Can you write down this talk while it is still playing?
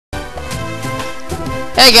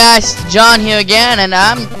Hey guys, John here again, and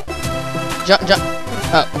I'm John.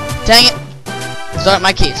 Oh, dang it! Start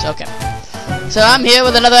my keys. Okay. So I'm here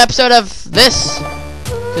with another episode of this.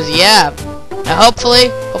 Cause yeah, now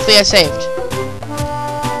hopefully I saved.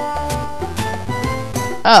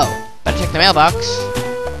 Oh, better check the mailbox.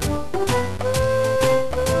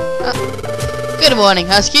 Good morning,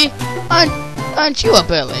 Husky. Aren't you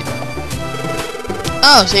up early?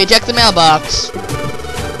 Oh, so you checked the mailbox.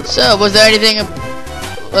 So, was there anything?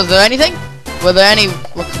 Were there any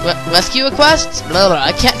rescue requests? Blah, blah,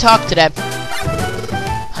 I can't talk today.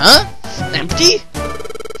 Huh? Empty?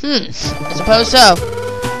 I suppose so.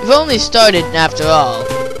 We've only started after all.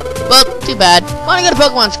 Well, too bad. Wanna go to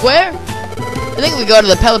Pokemon Square? I think if we go to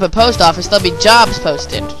the Pelipper post office, there'll be jobs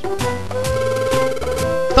posted.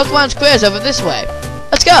 Pokemon Square's over this way.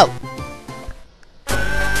 Let's go!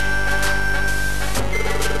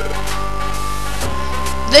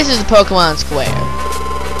 This is the Pokemon Square.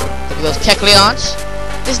 Look at those Kecleons.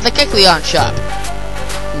 This is the Kecleon shop.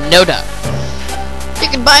 No doubt. You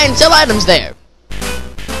can buy and sell items there.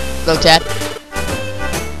 Hello, Ted.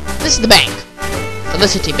 This is the bank.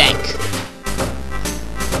 Felicity Bank.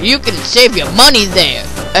 You can save your money there.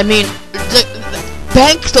 I mean, the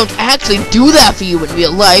banks don't actually do that for you in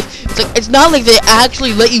real life. It's not like they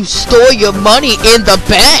actually let you store your money in the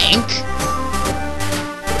bank.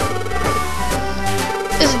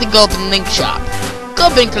 This is the Gulpin Link shop.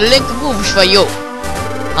 Gulpin can link moves for you.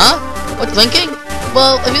 Huh? What's linking?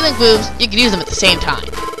 Well, if you link moves, you can use them at the same time.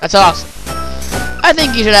 That's awesome. I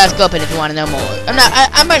think you should ask Gulpin if you want to know more.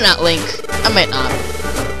 I might not link. I might not.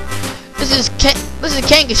 This is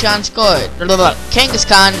Kangaskhan storage.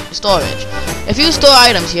 Kangaskhan storage. If you store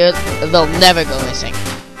items here, they'll never go missing.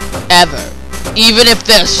 Ever. Even if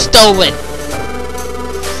they're stolen.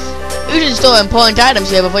 You should store important items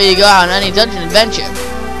here before you go out on any dungeon adventure.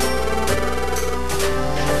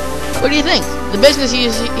 What do you think? The business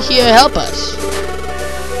here help us.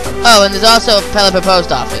 Oh, and there's also a Pelipper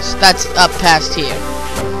post office. That's up past here.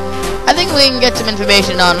 I think we can get some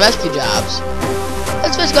information on rescue jobs.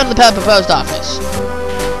 Let's first go to the Pelipper post office.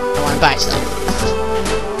 I want to buy stuff.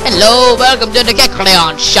 Hello, welcome to the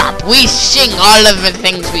Kecleon shop. We sing all of the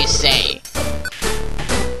things we say.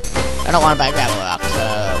 I don't want to buy gravel rock,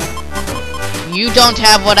 so... You don't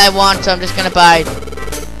have what I want, so I'm just gonna buy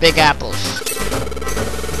big apples.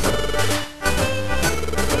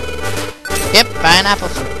 Yep, buying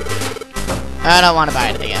apples. I don't want to buy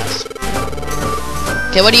anything else.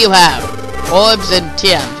 Okay, what do you have? Orbs and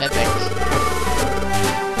TMs, I think.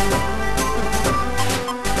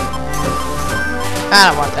 I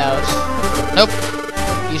don't want those. Nope.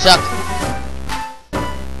 You suck.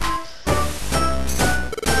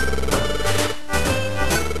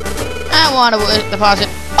 I want to deposit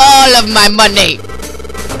all of my money.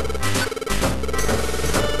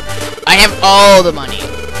 I have all the money.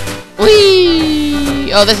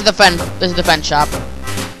 Whee! Oh, this is the friend. This is the friend shop.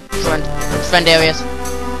 Friend areas.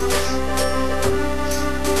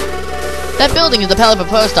 That building is the Pelipper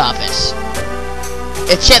post office.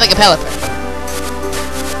 It's shaped like a Pelipper.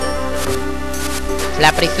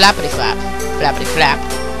 Flappity flappity flap. Flappity flap.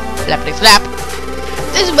 Flappity flap.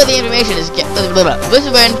 This is where the information is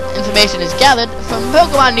gathered from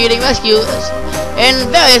Pokemon needing rescues in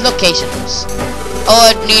various locations,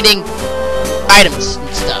 or needing items and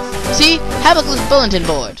stuff. See, have a look bulletin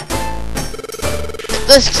board.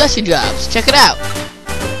 The successful jobs. Check it out.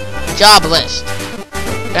 Job list.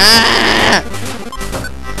 Ah!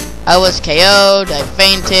 I was KO'd. I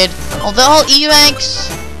fainted. Oh, they're all E ranks.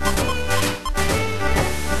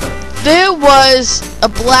 There was a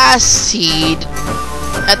blast seed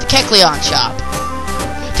at the Kecleon shop.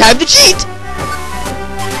 Time to cheat!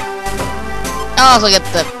 I'll also get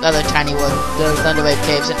the other tiny wood, the Thunderwave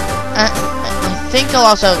caves, and I think I'll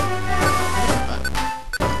also...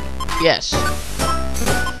 yes.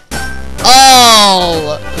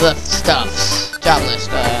 All the stuffs. Job list.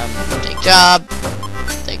 Take job.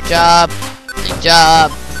 Take job. Take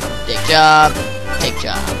job. Take job. Take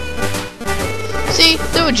job. See,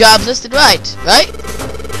 there were jobs listed right?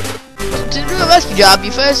 To do a rescue job,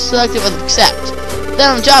 you first select it with accept. Then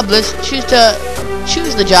on the job list, choose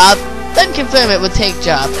the job, then confirm it with take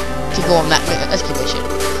job to go on that rescue mission.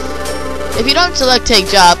 If you don't select take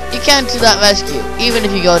job, you can't do that rescue, even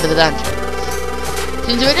if you go to the dungeon.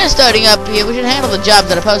 Since we're just starting up here, we should handle the jobs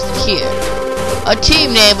that are posted here. Our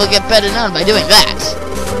team name will get better known by doing that.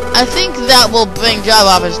 I think that will bring job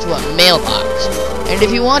offers to a mailbox. And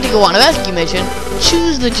if you want to go on a rescue mission,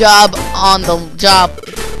 choose the job on the job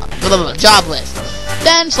list.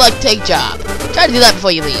 Then select take job. Try to do that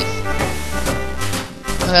before you leave.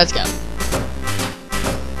 Let's go.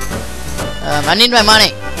 I need my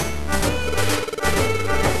money.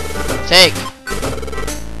 Take.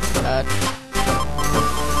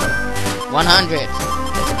 100.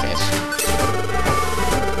 Just in case.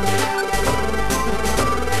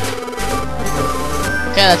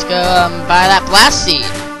 Okay, let's go buy that blast seed.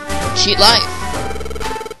 Cheat life.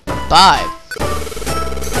 Buy.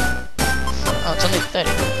 Oh, it's only 30.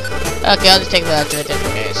 Okay, I'll just take that to a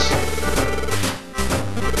different case.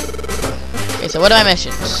 Okay, so what are my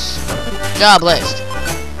missions? Job list.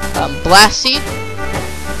 Blast seed.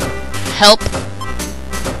 Help.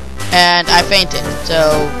 And I fainted.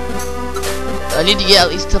 So I need to get at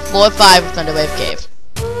least to floor 5 of Thunderwave Cave.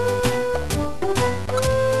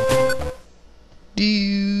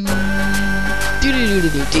 Do do do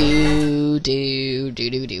do do do do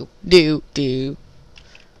do do do.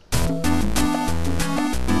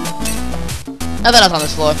 Nothing else on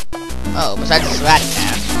this floor. Oh, besides this rat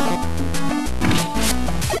attack.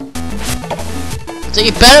 So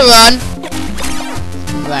you better run,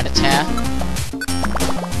 rat-a-tat.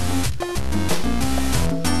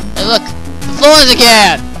 Hey, look, the floors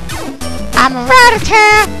again. I'm a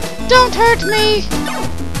rat-a-tat. Don't hurt me.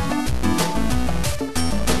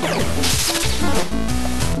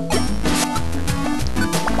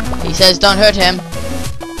 He says don't hurt him.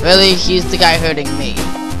 Really, he's the guy hurting me.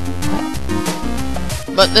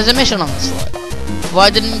 But there's a mission on this floor. Why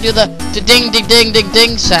didn't you do the ding ding ding ding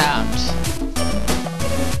ding sound?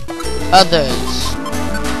 Others.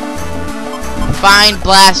 Find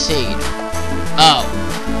blast seed. Oh.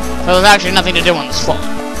 So there's actually nothing to do on this floor.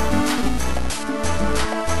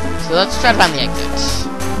 So let's try to find the exits.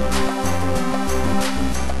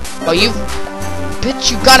 Oh, you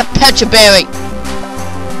bitch, you got a Pecha Berry.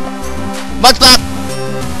 What's up?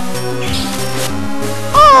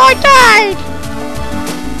 Oh, I died.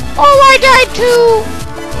 Oh, I died too.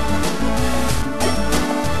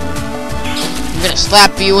 I'm gonna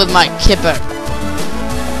slap you with my kipper.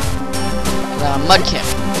 Mud kip.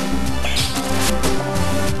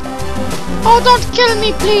 Oh, don't kill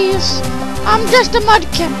me, please. I'm just a mud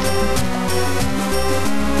kip.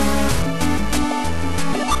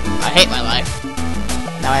 I hate my life.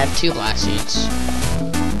 Now I have 2 blast seeds.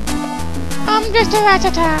 I'm just a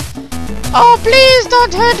rat-a-tat. Oh, please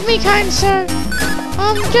don't hurt me, kind sir.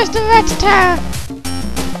 I'm just a rat-a-tat.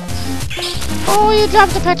 Oh, you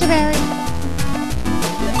dropped a Pecha Berry.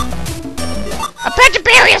 A Pecha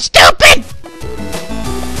Berry is stupid!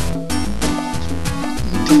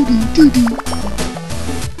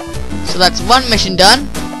 So that's 1 mission done.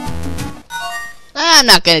 I'm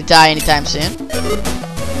not gonna die anytime soon.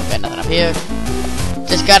 Got nothing up here.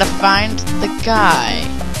 Just gotta find the guy.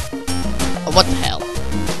 Oh, what the hell?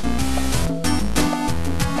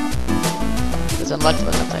 There's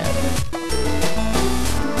unluckables up there.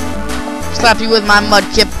 Slap you with my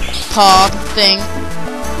mudkip paw thing.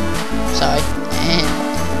 Sorry.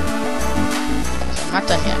 So I'm not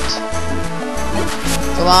done yet.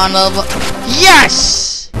 Come on, level.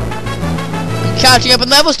 Yes! I'm catching up in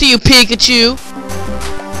levels to you, Pikachu.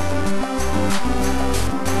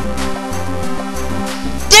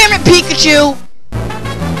 Damn it, Pikachu!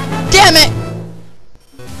 Damn it!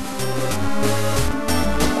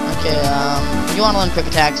 Okay, you want to learn quick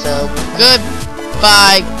attack, so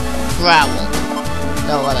goodbye, Growl.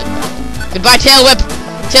 No, I like Growl. Goodbye, Tail Whip.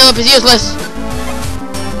 Tail Whip is useless.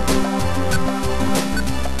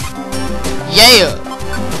 Yeah.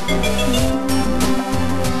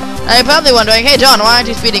 Now you're probably wondering, hey John, why aren't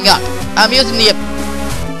you speeding up? I'm using the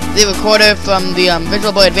recorder from the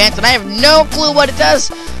Visual Boy Advance, and I have no clue what it does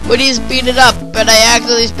when you speed it up, but I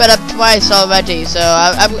actually sped up twice already, so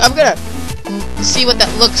I'm gonna see what that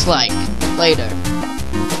looks like later.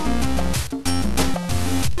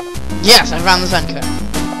 Yes, I found the Sunkern.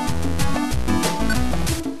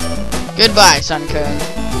 Goodbye, Sunkern.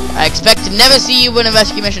 I expect to never see you in a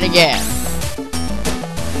rescue mission again.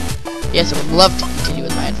 Yes, I would love to continue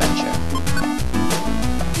with my adventure.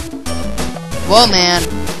 Whoa, man.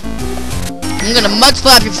 I'm gonna mud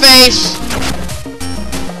slap your face!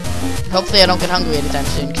 Hopefully I don't get hungry anytime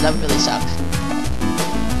soon, because that would really suck.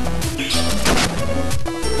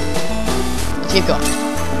 Let's keep going.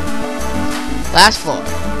 Last floor.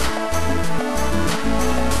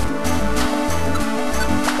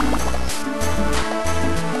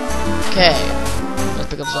 Okay. Let's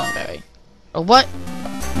pick up Zoneberry. Oh, what?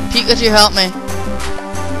 Pikachu, help me.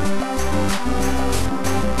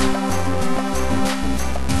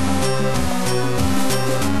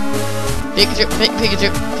 Pikachu, Pikachu.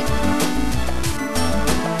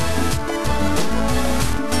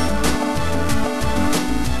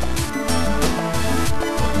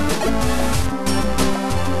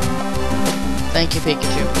 Thank you,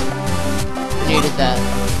 Pikachu. Needed that.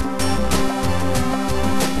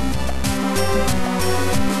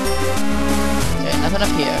 Okay, nothing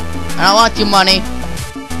up here. I don't want your money.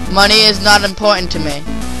 Money is not important to me.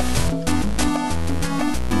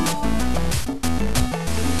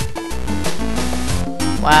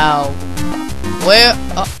 Wow. Where?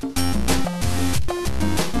 Oh.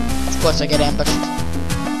 Of course I get ambushed.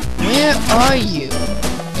 Where are you?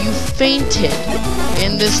 You fainted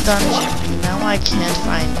in this dungeon. And now I can't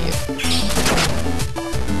find you.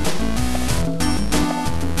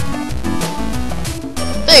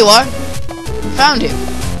 There you are. Found you.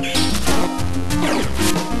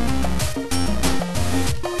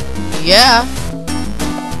 Yeah.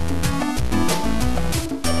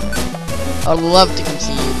 I'd love to come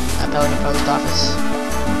see you at Pelican Post Office.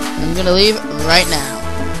 And I'm gonna leave right now.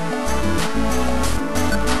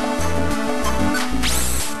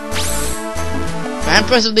 I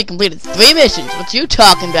presently completed 3 missions. What you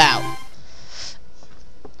talking about?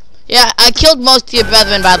 Yeah, I killed most of your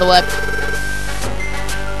brethren, by the way.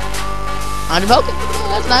 100 Pokken. Oh,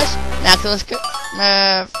 that's nice. Max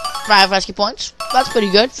 5 rescue points. That's pretty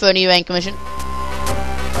good for any rank mission.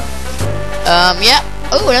 Yeah.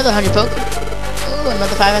 Oh, another 100 Pokken. Oh,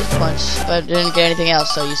 another 5 rescue points. But I didn't get anything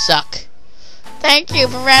else, so you suck. Thank you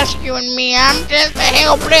for rescuing me. I'm just a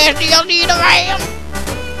helpless little ram.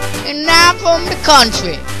 And I'm from the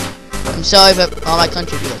country. I'm sorry for all my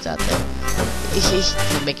country viewers out there.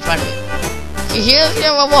 Making fun of me. Here's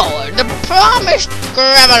your reward. The promised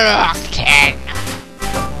Gravelock 10.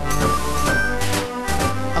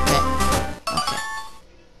 Okay.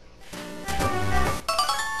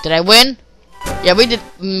 Did I win? Yeah, we did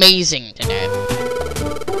amazing today. I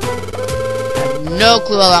have no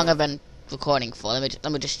clue how long I've been recording for.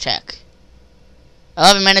 Let me just check.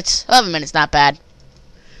 11 minutes. 11 minutes, not bad.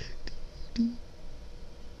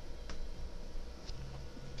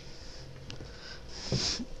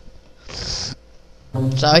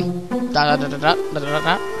 Sorry.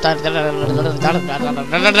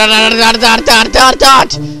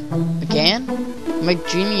 Again? Am I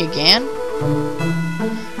dreaming again?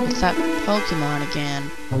 It's that Pokemon again.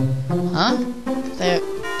 Huh? They're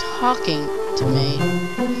talking to me.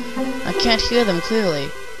 I can't hear them clearly.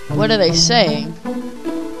 What are they saying?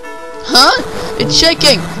 Huh? It's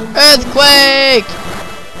shaking! Earthquake!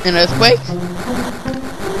 An earthquake?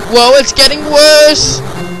 Whoa, it's getting worse!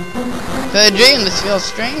 For a dream, this feels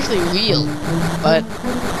strangely real, but...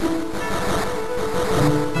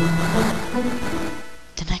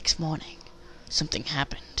 The next morning, something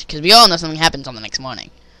happened. Because we all know something happens on the next morning.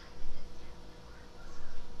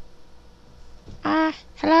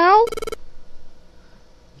 Hello?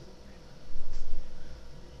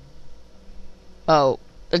 Oh,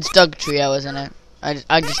 it's Doug Trio, isn't it?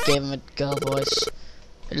 I just gave him a girl voice.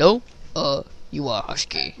 Hello? You are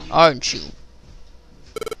husky, aren't you?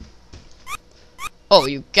 Oh,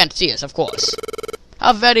 you can't see us, of course.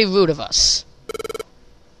 How very rude of us.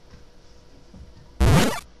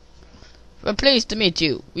 We're pleased to meet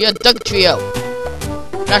you. We are Doug Trio.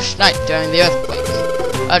 Last night, during the earthquake,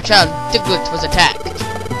 our child Diglett was attacked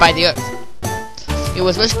by the earth. He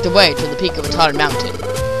was whisked away to the peak of a tall mountain.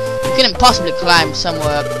 He couldn't possibly climb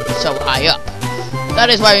somewhere so high up. That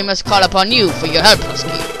is why we must call upon you for your help, Husky.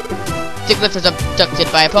 Diglett was abducted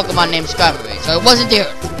by a Pokemon named Skarmory, so it wasn't the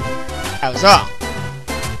earth. I was wrong.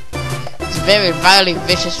 It's a very vilely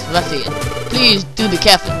vicious ruffian. Please do be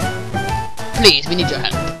careful. Please, we need your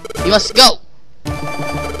help. We must go.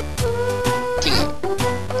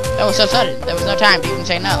 That was so sudden. There was no time to even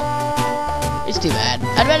say no. It's too bad.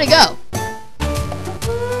 I'd rather go.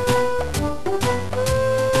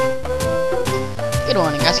 Good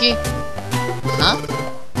morning, Husky. Huh?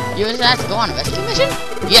 You just asked to go on a rescue mission?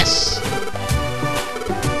 Yes.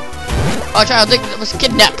 Our child Diglett was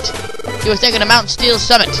kidnapped. He was taken to Mount Steel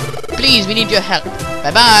Summit. Please, we need your help.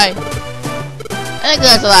 Bye-bye. I think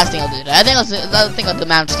that's the last thing I'll do today. I think I'll do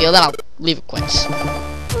Mount Steel, then I'll leave it quits.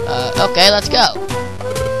 Okay, let's go.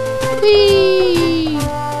 Whee!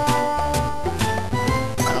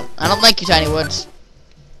 I don't like you, Tiny Woods.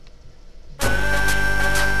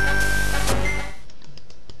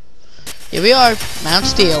 Here we are, Mount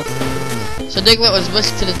Steel. So Diglett was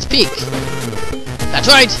whisked to its peak. That's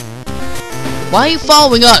right! Why are you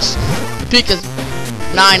following us? The peak is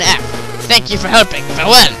 9F. Thank you for helping.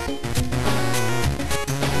 Farewell!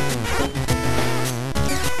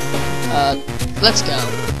 Let's go.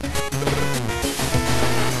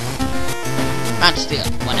 Mount Steel,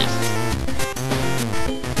 1F.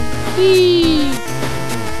 Whee!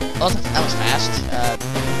 Oh, that was fast.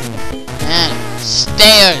 And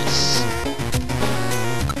stairs.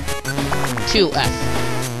 2F.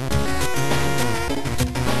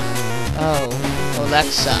 Oh, that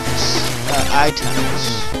sucks.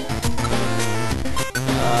 Items.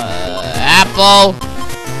 Apple.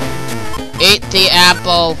 Eat the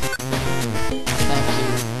apple.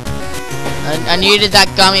 Thank you. I needed that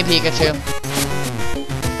gummy, Pikachu.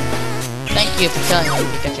 Thank you for killing me,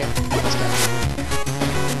 Pikachu. Let's go.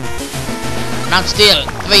 Mount Steel.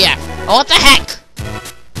 3F. Oh, what the heck?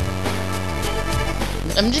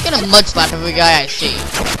 I'm just gonna mud slap every guy I see.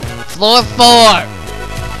 Floor 4.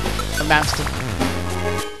 Mount Steel.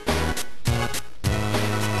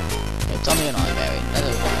 It's only an Berry.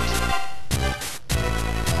 Another one.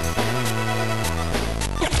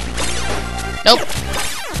 Nope.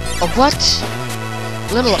 Oh, what?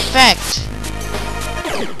 Little effect.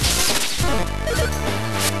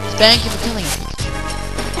 Thank you for killing me, Pikachu.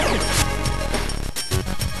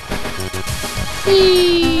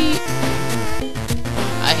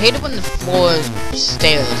 I hate it when the floor is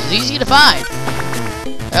stairs. It's easy to find.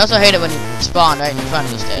 I also hate it when you spawn right in front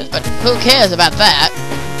of the stairs, but who cares about that?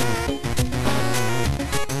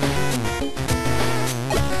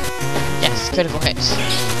 Yes, critical hits.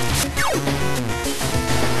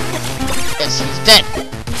 Yes, he's dead.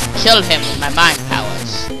 Killed him with my mind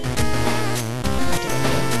powers.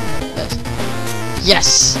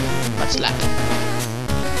 Yes! Much luck.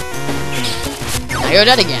 Now you're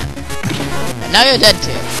dead again. And now you're dead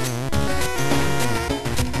too.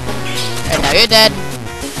 And now you're dead.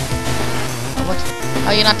 Oh, what?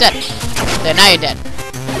 How are you not dead? There, now you're dead.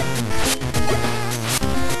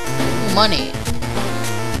 Ooh, money.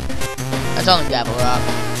 That's only gravel rock.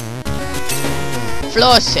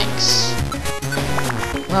 Floor 6.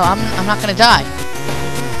 Well, I'm not gonna die.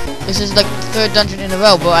 This is like the 3rd dungeon in a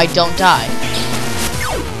row where I don't die.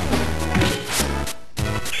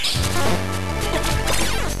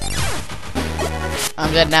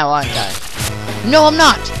 I'm dead now, aren't I? No, I'm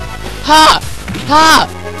not! Ha! Ha!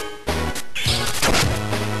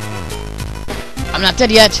 I'm not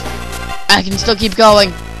dead yet. I can still keep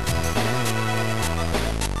going.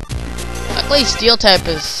 Luckily, steel type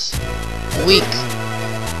is weak.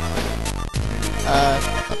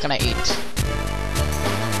 What can I eat?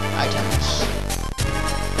 Items.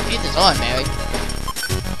 Eat this on, Mary.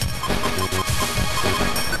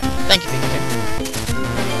 Thank you, Pikachu.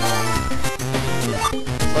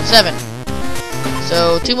 Floor 7.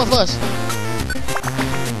 So, 2 more floors.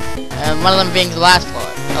 And one of them being the last floor.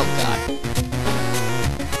 Oh, God.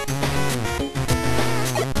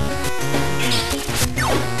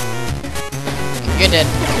 You're dead.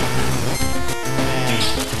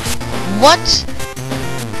 What?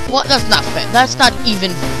 What? That's not fair. That's not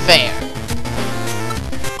even fair.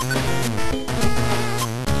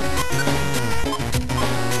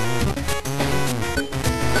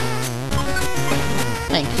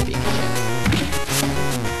 Thank you, Pikachu.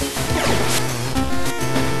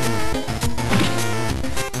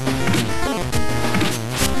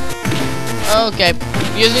 Okay,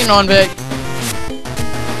 using non-big.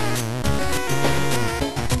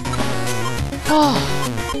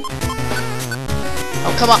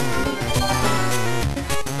 Oh, come on.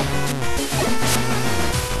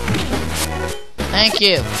 Thank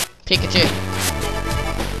you, Pikachu.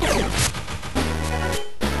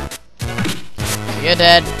 You're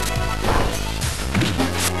dead.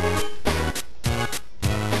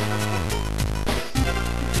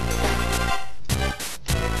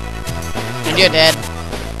 And you're dead.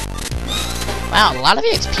 Wow, a lot of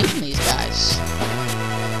XP from these guys.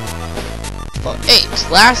 Floor 8,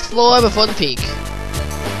 last floor before the peak.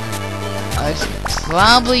 I should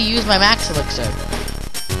probably use my max elixir.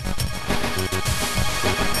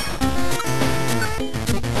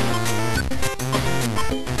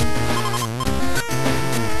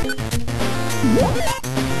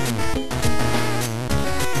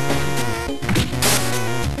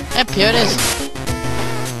 Yep, here it is.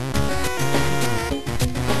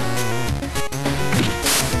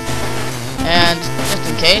 And just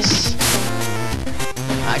in case,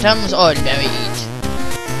 items ordinary eat.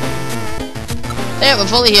 There, we're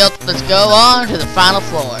fully healed. Let's go on to the final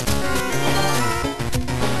floor.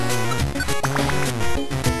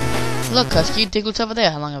 Look, Husky, Diglett's over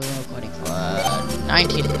there. How long have we been recording for?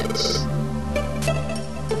 19 minutes.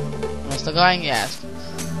 Am I still going? Yes.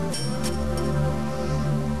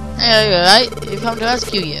 Hey, alright? We've come to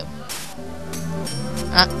rescue you.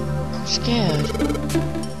 I'm scared.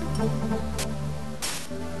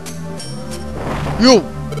 You!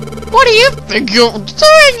 What do you think you're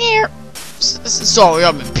doing here? Sorry,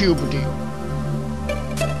 I'm in puberty.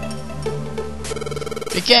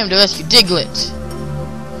 We came to rescue Diglett.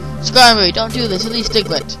 Skarmory, don't do this, at least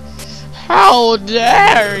Diglett. How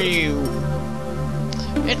dare you!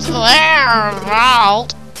 It's their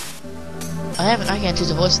fault. I can't choose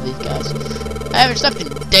the voice of these guys. I haven't slept in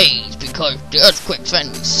days because the earthquakes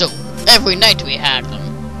threatened me so. Every night we had them.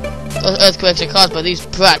 Those earthquakes are caused by these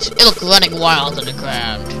brats, ilk running wild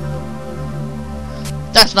underground.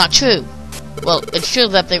 That's not true. Well, it's true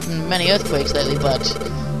that there have been many earthquakes lately, but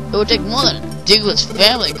it would take more than a Digless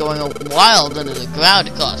family going wild under the ground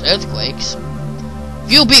to cause earthquakes.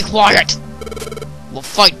 You be quiet! We'll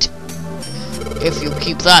fight if you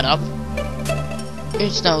keep that up.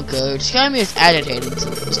 It's no good. Skyme is agitated.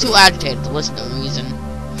 It's too agitated to listen to reason.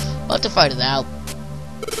 We'll have to fight it out.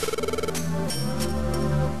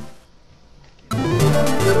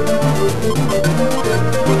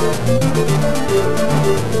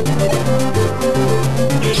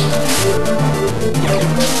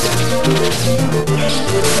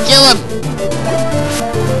 Kill him!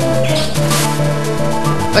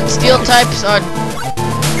 But steel types are...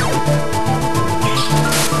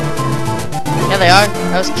 Yeah, they are.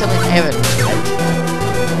 I was killing Aaron.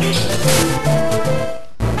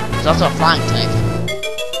 There's also a flying type.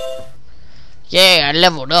 Yeah, I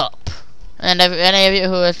leveled up. And if any of you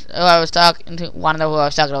who I was talking to want to know who I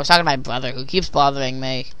was talking to my brother who keeps bothering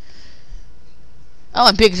me. Oh,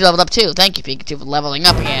 and Pikachu leveled up too. Thank you, Pikachu, for leveling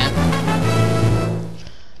up again.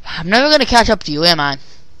 I'm never gonna catch up to you, am I?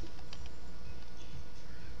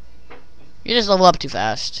 You just level up too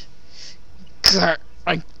fast. Grr,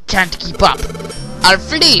 I can't keep up. I'll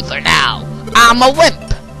flee for now. I'm a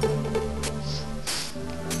wimp.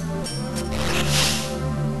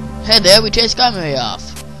 Hey there, we chased Skymery off.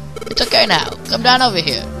 It's okay now. Come down over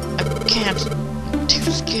here. I can't. I'm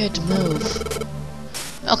too scared to move.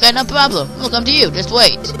 Okay, no problem. We'll come to you. Just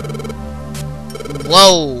wait.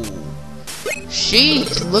 Whoa.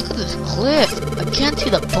 Jeez, look at this cliff. I can't see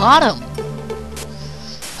the bottom.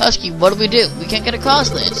 Husky, what do? We can't get across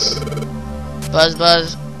this. Buzz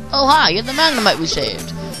Buzz. Oh, hi. You're the Magnemite we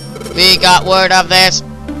saved. We got word of this.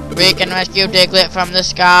 We can rescue Diglett from the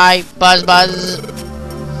sky. Buzz Buzz.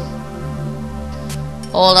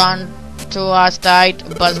 Hold on to us tight.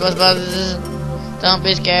 Buzz Buzz Buzz. Don't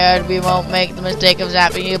be scared. We won't make the mistake of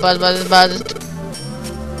zapping you. Buzz Buzz Buzz.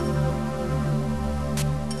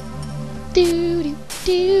 Doo doo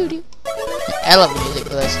doo doo. I love music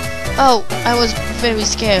for this. Oh, I was very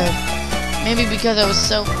scared. Maybe because I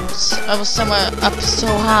was somewhere up so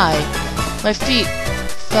high. My feet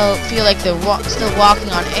feel like they're still walking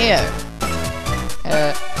on air.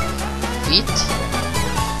 Feet?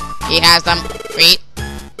 He has them. Feet.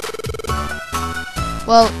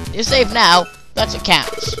 Well, you're safe now. That's what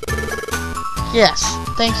counts. Yes,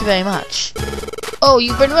 thank you very much. Oh,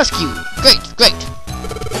 you've been rescued. Great, great.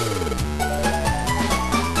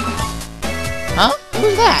 Huh?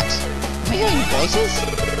 Who's that? Am I hearing voices?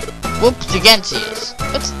 Whoops, you can't see us.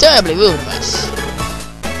 That's terribly rude of us.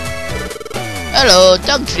 Hello,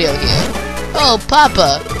 Dog Trio here. Oh,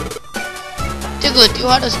 Papa. Diglett, you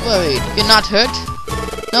had us worried. You're not hurt?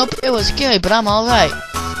 Nope, it was scary, but I'm alright.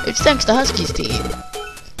 It's thanks to Husky's team.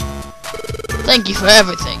 Thank you for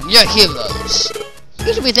everything. You're heroes.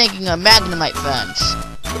 You should be thanking our Magnemite friends.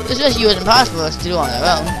 This rescue isn't possible for us to do on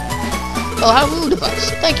our own. Oh, how rude of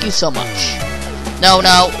us. Thank you so much. No,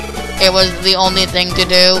 it was the only thing to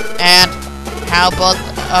do, and how both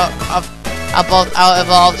our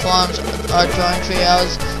evolved forms are joined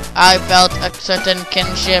trios, I felt a certain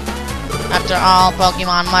kinship. After all,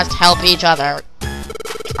 Pokemon must help each other.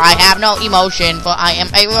 I have no emotion, for I am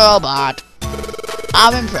a robot.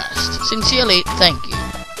 I'm impressed. Sincerely, thank you.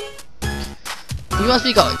 You must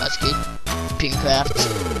be going, Husky. Pinkcraft.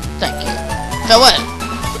 Thank you. Farewell.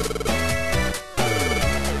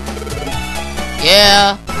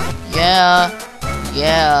 Yeah.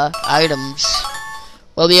 Items.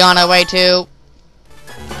 We'll be on our way to...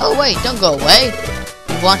 Oh wait, don't go away.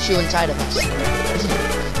 We want you inside of us.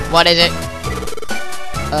 What is it?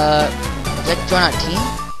 Is that join our team?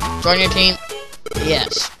 Join your team?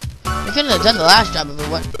 Yes. We couldn't have done the last job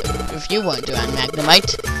if you weren't doing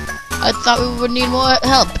Magnemite. I thought we would need more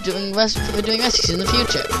help doing rescues in the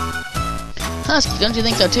future. Husky, don't you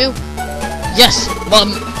think so too? Yes,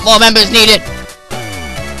 more members needed.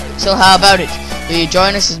 So how about it? Will you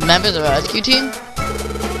join us as members of our rescue team?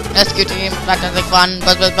 Rescue team, that sounds like fun.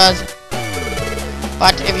 Buzz Buzz Buzz.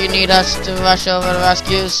 But if you need us to rush over to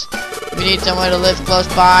rescues, we need somewhere to live close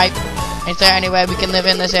by. Is there any way we can live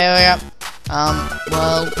in this area?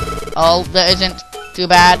 Well, oh, there isn't. Too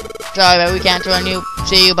bad. Sorry, but we can't join you.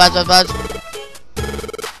 See you, Buzz Buzz Buzz.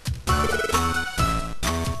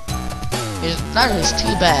 That is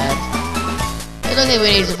too bad. It looks like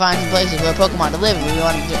we need to find some places for Pokemon to live if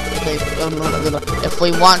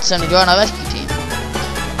we want them to join our rescue team.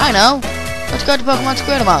 I know. Let's go to Pokemon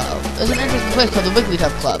Square tomorrow. There's an interesting place called the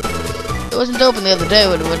Wigglytuff Club. It wasn't open the other day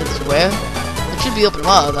when we went to the square. It should be open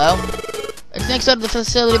tomorrow, though. It's next door to the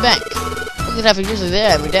facility bank. Look at traffic usually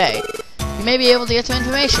there every day. You may be able to get some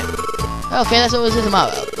information. Okay, that's what we'll do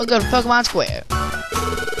tomorrow. We'll go to Pokemon Square.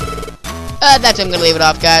 That's it. I'm gonna leave it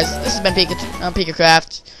off, guys. This has been Pika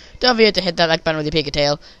Craft. Don't forget to hit that like button with your Pika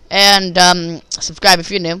tail, and subscribe if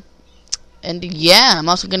you're new. And yeah, I'm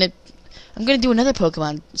gonna do another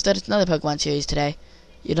Pokemon series today.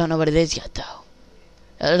 You don't know what it is yet, though.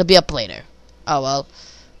 It'll be up later. Oh well.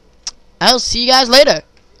 I'll see you guys later.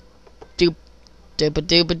 Doop doop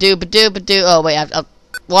doop doop doop doop. Oh wait, I'll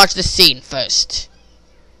watch the scene first.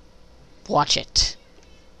 Watch it.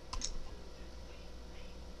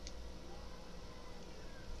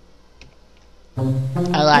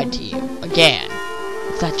 I lied to you. Again.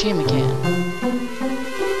 It's that dream again.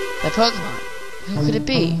 That Pokemon. Who could it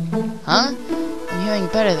be? Huh? I'm hearing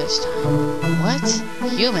better this time. What?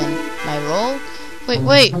 Human? My role?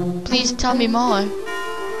 Wait. Please tell me more.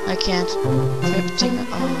 I can't. Drifting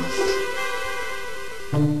off.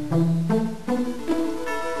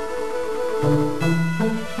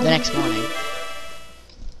 The next morning.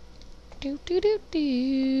 Okay,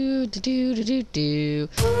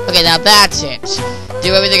 now that's it.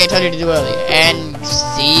 Do everything I told you to do earlier. And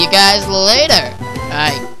see you guys later.